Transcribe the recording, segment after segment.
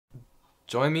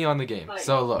Join me on the game.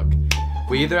 So look,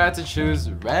 we either have to choose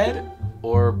red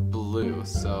or blue.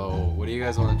 So what do you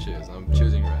guys want to choose? I'm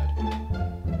choosing red.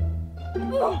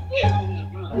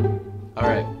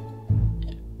 Alright.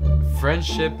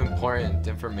 Friendship important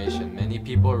information. Many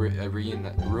people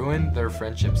ruin their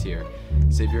friendships here.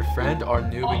 So if your friend or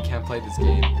noob and can't play this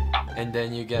game, and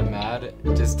then you get mad,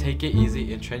 just take it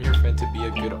easy and train your friend to be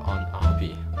a good on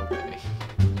obby. Okay.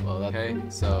 Well, okay.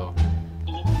 So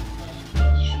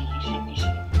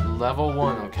level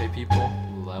 1. Okay, people.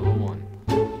 Level 1.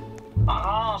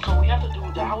 So we have to do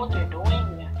that. What they're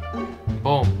doing?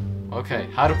 Boom. Okay.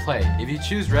 How to play? If you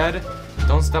choose red,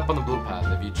 don't step on the blue path.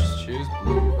 If you choose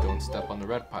blue, don't step on the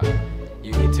red path.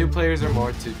 You need 2 players or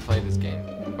more to play this game.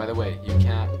 By the way, you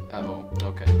can't. Oh,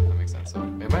 okay, that makes sense. So,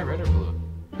 am I red or blue?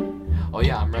 Oh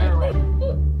yeah, I'm red.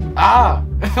 Ah!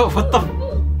 What the?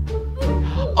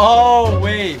 Oh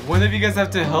wait, one of you guys have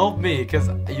to help me, cause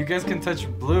you guys can touch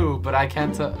blue, but I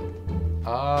can't touch.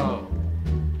 Oh.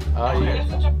 Oh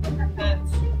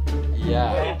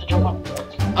yeah.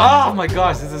 Oh my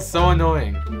gosh, this is so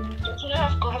annoying.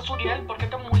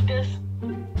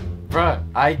 Bruh,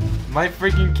 my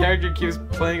freaking character keeps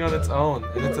playing on its own,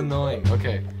 and it's annoying.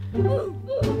 Okay.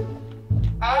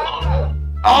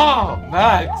 Oh,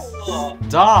 Max!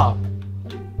 Stop!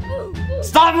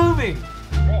 Stop moving!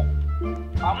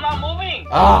 I'm not moving!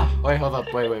 Ah! Wait, hold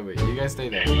up. Wait. You guys stay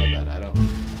there. My bad, I don't.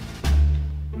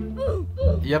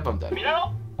 Yep, I'm dead.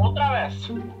 Míralo, otra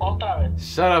vez.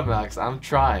 Shut up, Max. I'm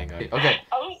trying. Okay.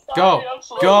 Go!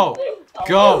 Go!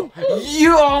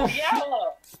 Yo!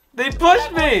 They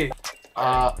pushed me!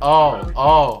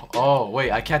 Oh,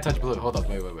 wait, I can't touch blue. Hold up,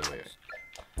 wait.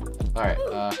 Alright,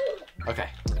 okay.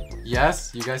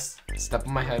 Yes, you guys step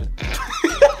on my head.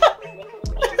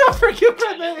 I forget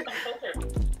my name.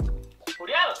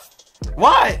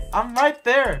 What? I'm right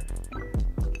there.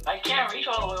 I can't reach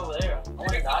all the way over there. Oh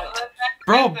my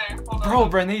god. Bro,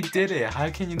 Renee did it. How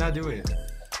can you not do it?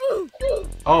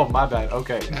 Oh, my bad.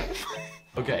 Okay.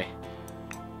 Okay.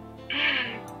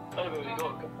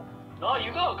 Go. No,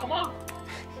 you go. Come on.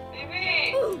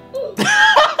 Baby.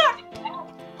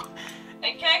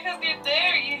 I can't because you're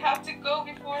there. You have to go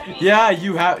before me. Yeah,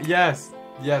 you have. Yes.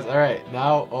 Alright.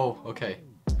 Now. Oh, okay.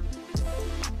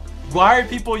 Why are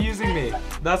people using me?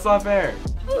 That's not fair.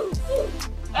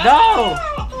 No!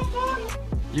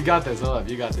 You got this. Hold up.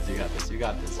 You got this.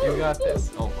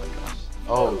 Oh my gosh.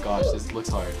 Oh gosh. This looks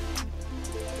hard.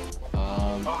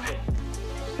 Okay.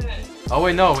 Oh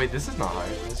wait, no. Wait. This is not hard.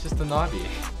 It's just a obby.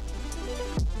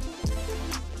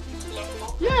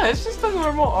 Yeah, it's just a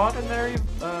normal, ordinary,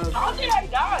 How did I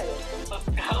die?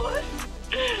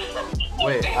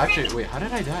 Wait, actually, how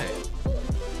did I die?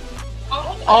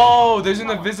 Oh, there's an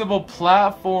invisible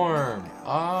platform!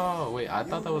 Oh, wait, I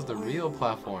thought that was the real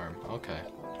platform. Okay.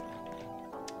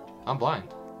 I'm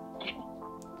blind.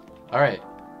 Alright.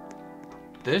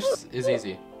 This is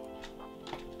easy.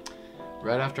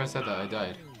 Right after I said that, I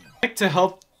died.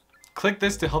 Click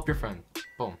this to help your friend.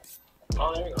 Boom.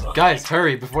 Oh, there you go. Guys,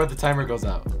 hurry before the timer goes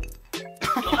out.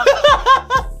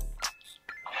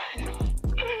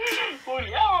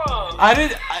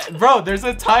 Bro, there's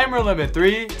a timer limit.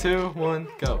 3, 2, 1,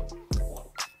 go.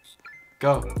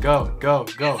 Go.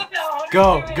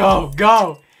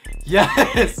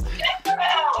 Yes.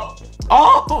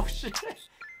 Oh shit.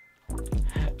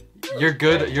 You're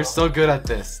good. You're so good at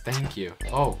this. Thank you.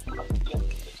 Oh.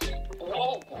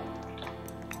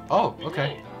 Oh,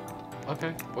 okay.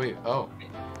 Okay. Wait. Oh.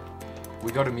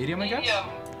 We go to medium, I guess.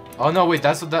 Oh no, wait.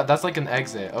 That's like an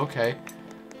exit. Okay.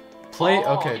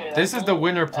 Okay. This is the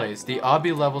winner place. The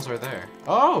obby levels are there.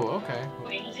 Oh, okay.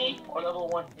 Easy or level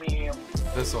 1 medium?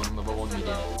 This one, level 1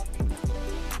 medium.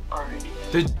 Alright.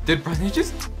 Did Brenny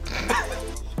just?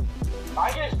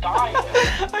 I just died.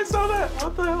 I saw that.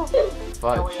 What the hell?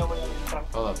 5.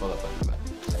 Hold up.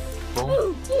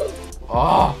 Boom.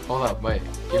 Oh, hold up. Wait.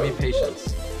 Give me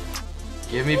patience.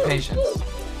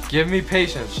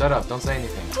 Shut up. Don't say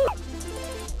anything.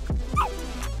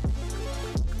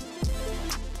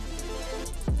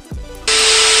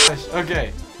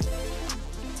 Okay.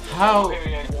 How?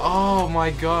 Oh my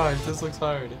gosh, this looks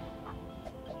hard.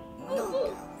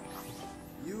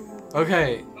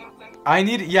 Okay. I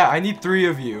need 3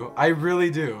 of you. I really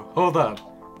do. Hold up.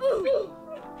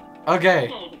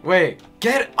 Okay. Wait.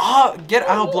 Get out,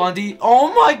 Blondie.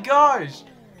 Oh my gosh.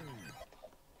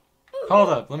 Hold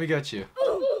up. Let me get you.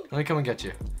 Let me come and get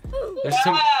you. There's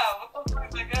some. What the fuck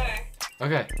is that guy?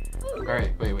 Okay.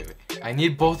 Alright, wait. I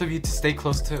need both of you to stay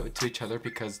close to each other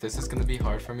because this is gonna be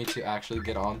hard for me to actually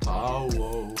get on top. Oh,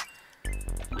 whoa.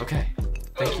 Okay.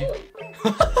 Thank you.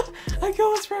 I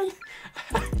killed his friend.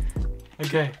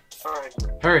 Okay. Alright.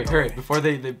 Hurry, before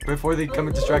they come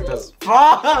and distract us.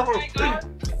 Oh my god.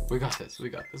 We got this.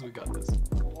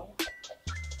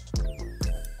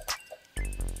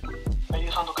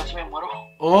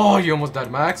 Oh, you almost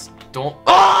died, Max. Don't.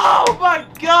 Oh my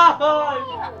god!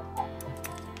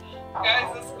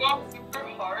 Guys, this goes super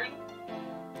hard.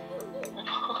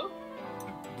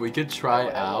 We could try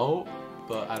out,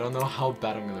 but I don't know how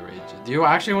bad I'm gonna rage it. Do you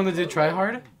actually want to do try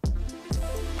hard?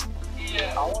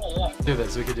 Yeah. Do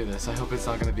this. We could do this. I hope it's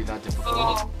not gonna be that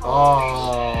difficult. Oh,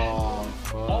 Oh.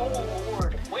 Fuck. Oh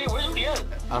Lord. Wait, where's the end?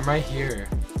 I'm right here.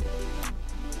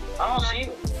 I don't see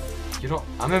you. You don't.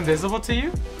 I'm invisible to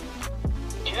you?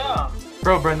 Yeah.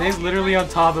 Bro, Brené's literally on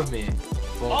top of me.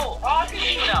 Oh, I can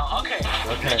see you now. Okay.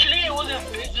 Okay. Actually, it was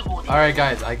invisible. Alright,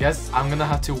 guys. I guess I'm gonna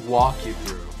have to walk you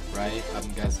through, right?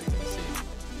 I'm guessing. Let's see.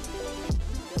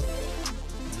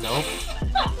 Nope.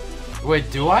 Wait,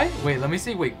 do I? Wait, let me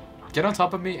see. Wait, get on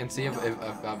top of me and see if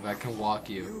I can walk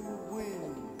you.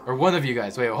 Or one of you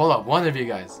guys. Wait, hold up. One of you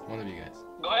guys. Go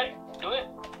ahead. Do it.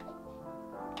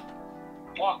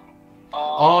 Walk.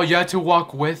 Oh, you had to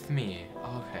walk with me.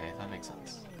 Okay, that makes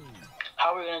sense.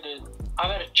 How are we gonna do it? I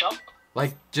gotta jump?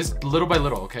 Like, just little by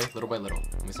little, okay? Little by little.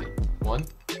 Let me see. 1.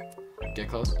 Get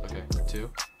close. Okay. 2.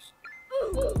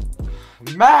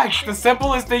 Max, the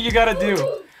simplest thing you gotta do.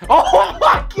 Oh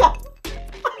my god!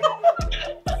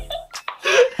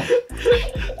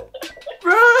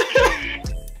 Bro!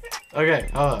 Okay,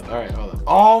 hold on. Alright, hold on.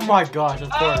 Oh my gosh, of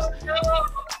course.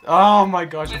 Oh my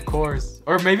gosh, of course.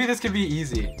 Or maybe this could be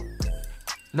easy.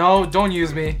 No, don't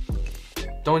use me.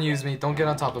 Don't use me. Don't get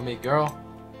on top of me, girl.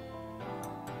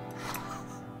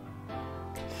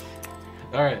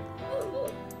 Alright.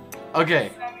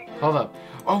 Okay, hold up.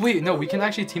 Oh wait, no, we can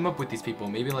actually team up with these people.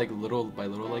 Maybe like little by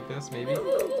little like this, maybe?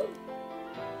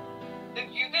 If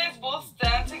you guys both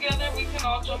stand together, we can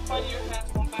all jump on your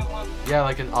heads one by one. Yeah,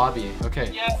 like an obby.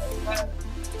 Okay. Yeah.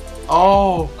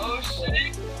 Oh! Oh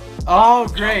shit. Oh,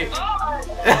 great!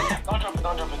 Don't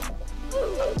jump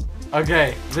it.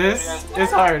 Okay, this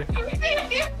is hard.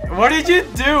 What did you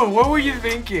do? What were you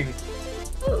thinking?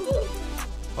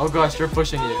 Oh gosh, you're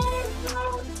pushing you.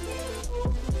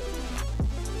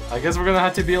 I guess we're gonna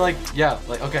have to be like, yeah,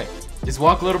 like, okay. Just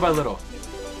walk little by little.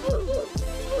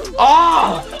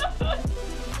 Oh!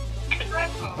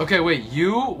 Okay,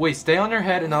 wait, stay on your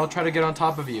head and I'll try to get on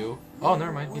top of you. Oh,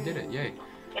 never mind, you did it, yay.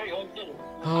 There you go, you did it.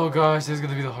 Oh gosh, this is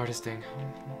gonna be the hardest thing.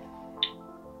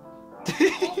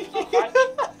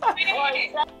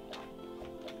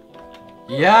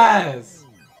 Yes!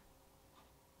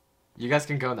 You guys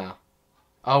can go now.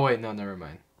 Oh wait, no, never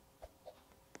mind.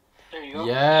 There you go.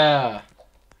 Yeah!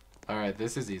 Alright,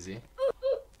 this is easy.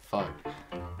 Fuck.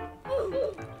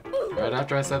 Right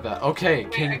after I said that. Okay,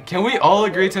 can we all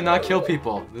agree to not kill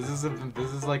people? This is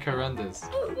like horrendous.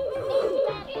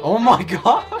 Oh my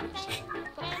gosh!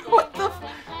 What the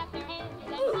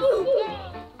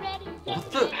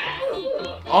What the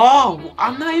Oh,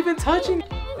 I'm not even touching.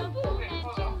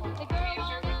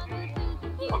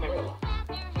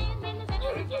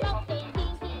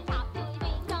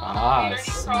 Ah,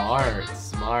 smart.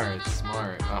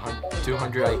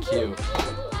 200 IQ.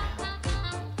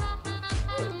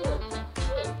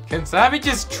 Can Sammy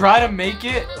just try to make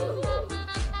it?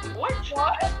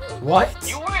 What?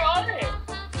 You were on it.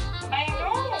 I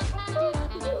know.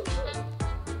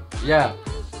 Yeah.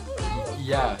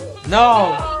 Yeah.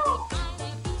 No!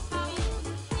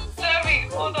 Sammy,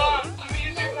 hold on. Let me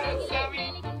use your head,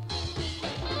 Sammy.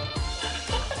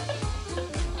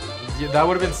 Yeah, that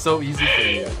would have been so easy for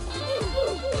you.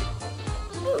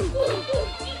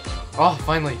 Oh,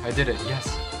 finally, I did it. Yes.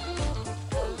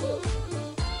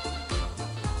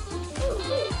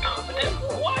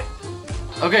 What?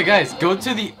 Okay, guys, go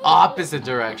to the opposite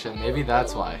direction. Maybe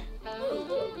that's why.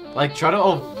 Like, try to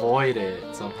avoid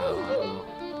it somehow. I don't know.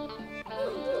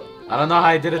 I don't know how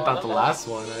I did it at the last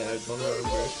one. I don't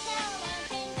remember.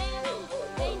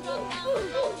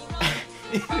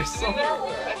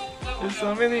 There's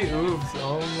so many oops.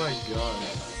 Oh my god.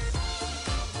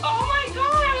 Oh my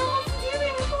god, I almost did it.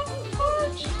 It was so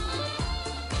much.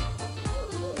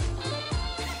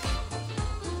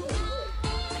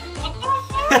 What the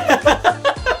fuck?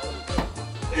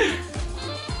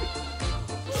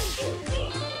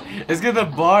 Let's get the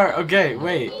bar. Okay,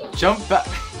 wait. Jump back.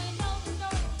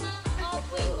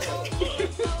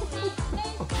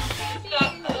 I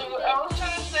was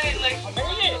trying to say, like, I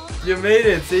made it. You made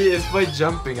it. See, it's by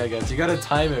jumping, I guess. You gotta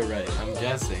time it right. I'm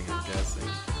guessing.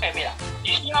 Hey, mira.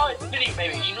 You see how it's spinning,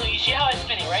 baby? You see how it's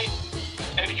spinning, right?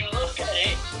 If you look at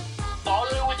it, follow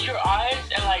it with your eyes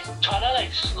and like try to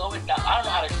like slow it down. I don't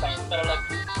know how to explain it, but like,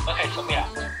 okay, so mira.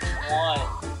 1,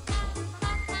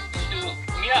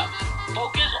 2. Mira yeah,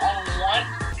 focus on one,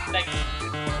 like,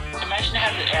 imagine it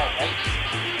has an arrow, right?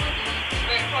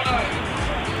 Wait, hold on.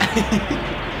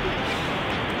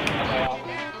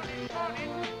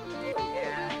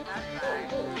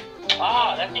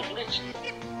 Ah, that thing glitched.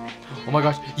 Oh my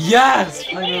gosh. Yes!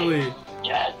 Finally!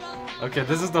 Yes. Okay,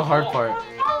 this is the hard part.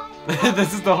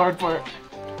 This is the hard part.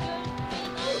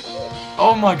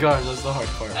 Oh my gosh, that's the hard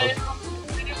part. Okay.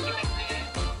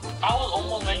 I was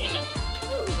almost making it.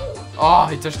 Oh,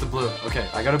 he touched the blue. Okay,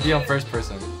 I gotta be on first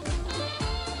person.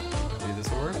 Maybe this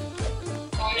will work?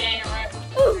 Oh, yeah, you're right.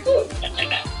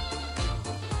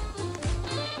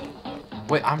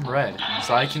 Wait, I'm red,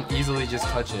 so I can easily just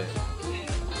touch it.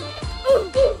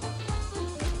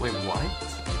 Wait, what?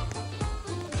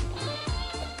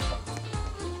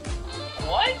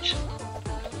 What?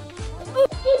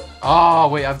 Oh,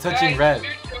 wait, I'm touching red.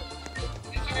 Use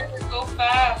your go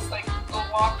fast, like go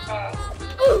walk fast.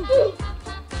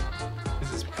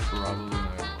 This is probably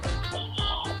not gonna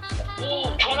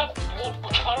Oh, try to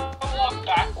walk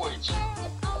backwards.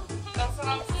 That's what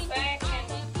I'm saying.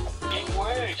 It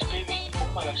works, baby. Oh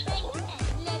my gosh, that's what. work.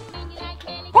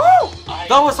 Woo!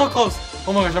 That was so close!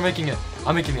 Oh my gosh, I'm making it.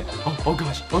 I'm making it. Oh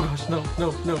gosh, no,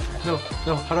 no.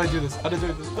 How do I do this? How do I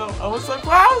do this? No, I was so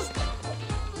close!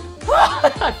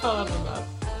 I fell out of the map.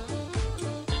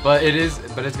 But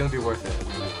it's gonna be worth it.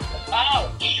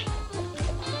 Ouch!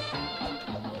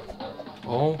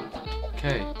 Oh,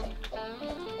 okay.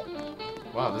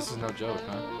 Wow, this is no joke,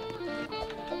 huh?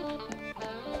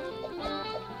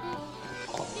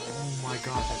 Oh my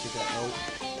gosh, I think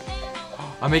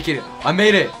I made it. I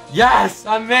made it. Yes,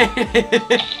 I made it.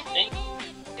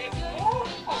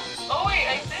 Oh wait,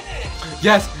 I did it.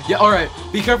 Yes. Yeah. All right.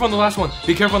 Be careful on the last one.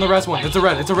 Be careful on the last one. It's a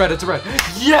red. It's a red. It's a red.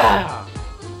 Yeah.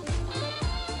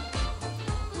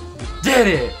 You did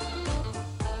it.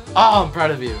 Oh, I'm proud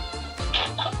of you.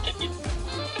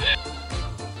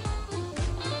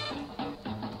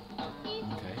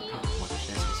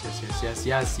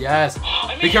 Yes.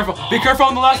 Be careful. Be careful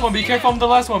on the last one. Be careful on the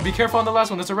last one. Be careful on the last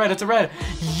one. It's a red. It's a red.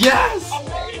 Yes.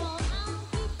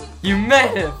 You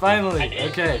made it finally.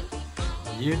 Okay.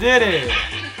 You did it.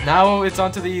 Now it's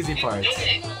on to the easy parts.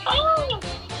 Oh!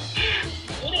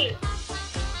 Did it!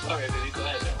 Alright, baby, go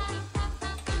ahead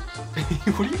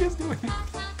now. What are you guys doing?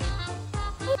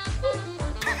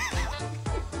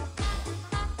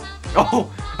 Oh,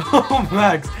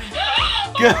 Max.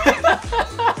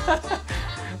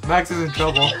 Max is in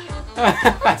trouble.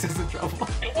 Max is in trouble.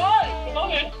 Come on, come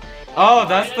on. Oh,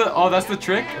 that's the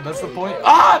trick. That's the point.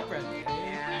 Ah!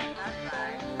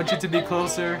 I want you to be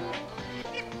closer.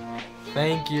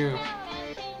 Thank you.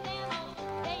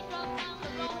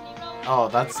 Oh,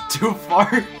 that's too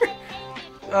far.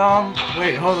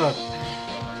 Wait, hold on.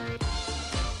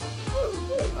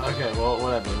 Okay, well,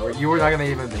 whatever. You were not gonna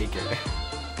even make it.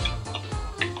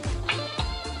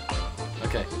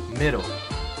 Okay, middle.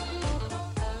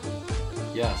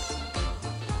 Yes.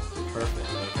 Perfect,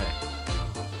 okay.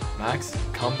 Max,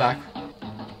 come back.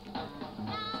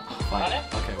 Fine.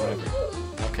 Okay, whatever.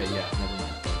 Okay, yeah, never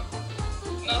mind.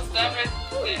 No, stand right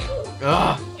there.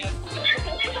 Ugh! Yes.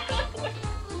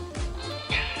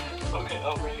 Okay,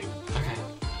 oh, ready. Okay.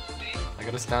 I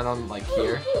gotta stand on, like,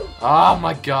 here. Oh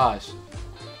my gosh!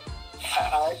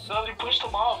 I suddenly pushed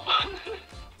him off.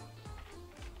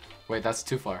 Wait, that's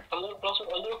too far. A little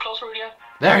closer, yeah.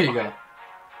 There you go!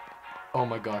 Oh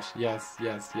my gosh, yes.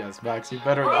 Max, you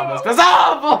better not mess this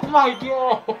up! Oh my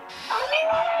god!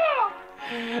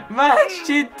 Max,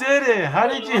 she did it! How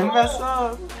did you mess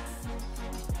up?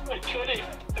 I couldn't.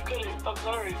 I'm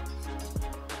sorry.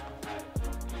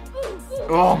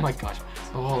 Oh my gosh.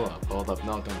 Oh, hold up.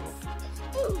 No, don't move.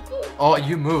 Oh,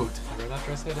 you moved. Right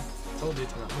after I said it, I told you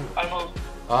to not move. I moved.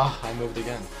 Oh, I moved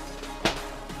again.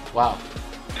 Wow.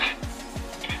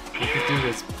 You could do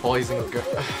this, boys and girls.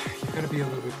 You're gonna be a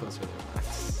little bit closer there,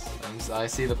 Max. I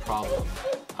see the problem.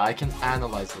 I can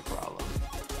analyze the problem.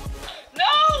 No!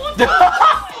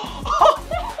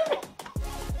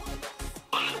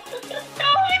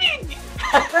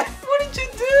 What did you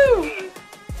do?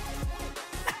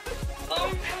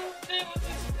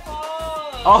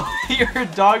 Oh, your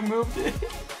dog moved it.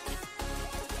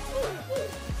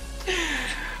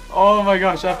 Oh my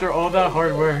gosh, after all that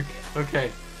hard work.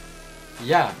 Okay.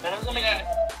 Yeah. That doesn't mean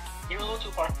that you're a little too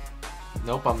far.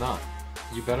 Nope, I'm not.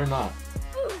 You better not.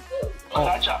 Oh,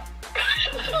 gotcha.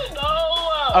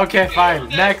 No! Okay,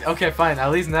 fine. Okay, fine. At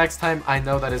least next time I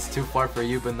know that it's too far for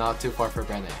you, but not too far for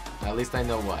Brené. At least I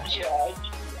know why. Yeah.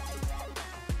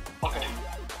 Okay.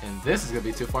 And this is gonna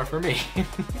be too far for me.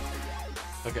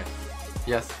 Okay.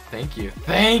 Yes, thank you.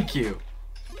 Thank you!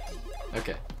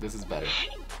 Okay, this is better.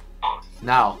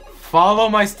 Now, Follow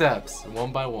my steps,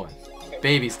 one by one.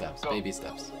 Baby steps, baby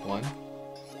steps. 1,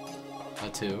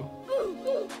 2.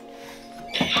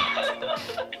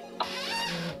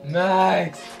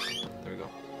 Max! There we go.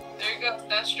 There you go.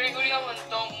 Stand straight, William, and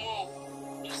don't move.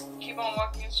 Just keep on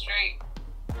walking straight.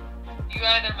 You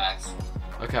got it, Max.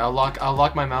 Okay, I'll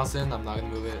lock my mouse in. I'm not gonna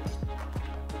move it.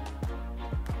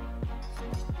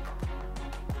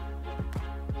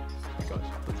 Oh my gosh,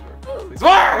 please work. Please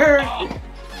work!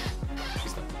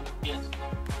 Please stop. Yes.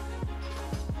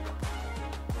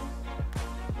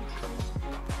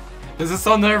 This is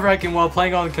so nerve-wracking while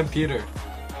playing on a computer.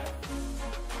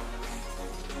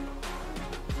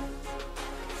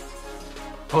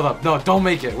 Hold up, no, don't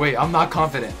make it. Wait, I'm not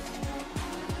confident.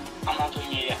 I'm not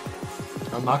doing it yet.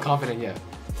 I'm not confident yet.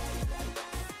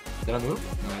 Did I move?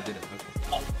 No, I didn't.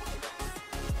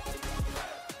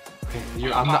 Okay.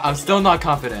 Okay, I'm still not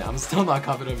confident. I'm still not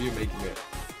confident of you making it.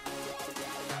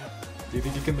 Do you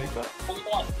think you can make that? Hold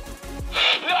on.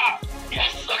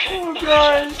 Yes, okay. Oh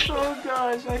gosh, oh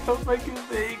gosh, I hope I can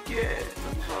make it.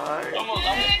 I'm sorry. Almost.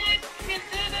 You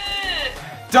did it!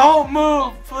 Don't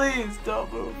move, please.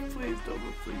 Don't move, please. Don't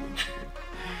move, please.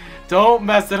 Don't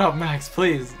mess it up, Max,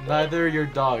 please. Neither your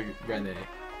dog, Renee.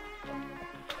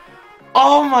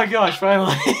 Oh my gosh,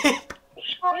 finally.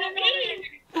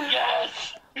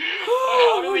 Yes.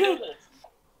 How do we do this?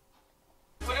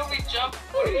 What do we jump?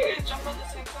 What are you gonna jump at the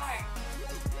same time?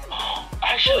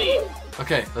 Actually.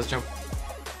 Okay, let's jump.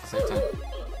 Same time.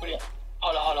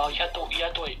 Hold on. You have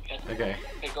to wait. Okay.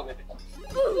 Okay, go, baby.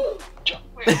 Jump.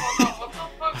 Wait, hold on.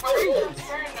 What the fuck? Why are you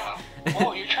transparent now?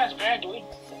 Oh, you're transparent, dude.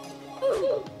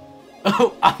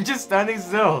 Oh, I'm just standing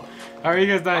still. How are you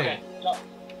guys dying? Okay,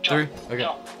 jump. 3. Okay.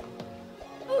 Jump.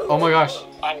 Oh my gosh.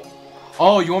 I.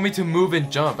 Oh, you want me to move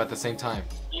and jump at the same time?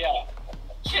 Yeah.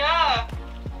 Yeah.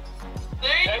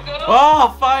 There you go.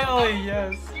 Oh, finally,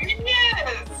 yes.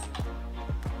 Yes.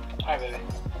 Alright, baby.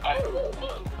 Alright.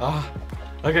 Ah,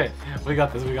 okay. We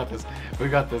got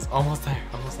this. Almost there.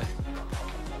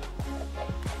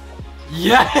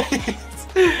 Yes.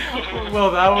 Well,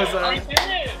 that was I did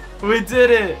it. We did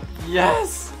it.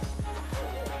 Yes.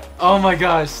 Oh my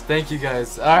gosh. Thank you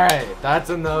guys. All right, that's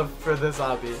enough for this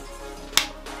obby.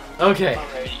 Okay.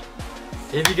 Alrighty.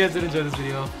 If you guys did enjoy this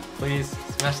video, please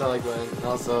smash that like button. And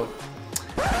also,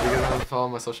 if you guys want to follow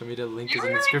my social media, link is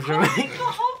in the description. The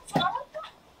whole time?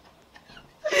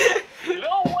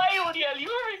 No way, William. You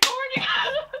were recording.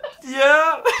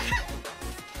 Yeah.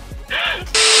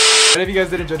 And if you guys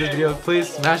did enjoy this video, please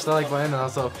smash that like button. And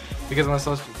also, if you guys want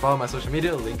to follow my social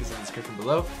media, link is in the description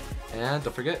below. And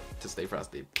don't forget to stay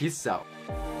frosty. Peace out.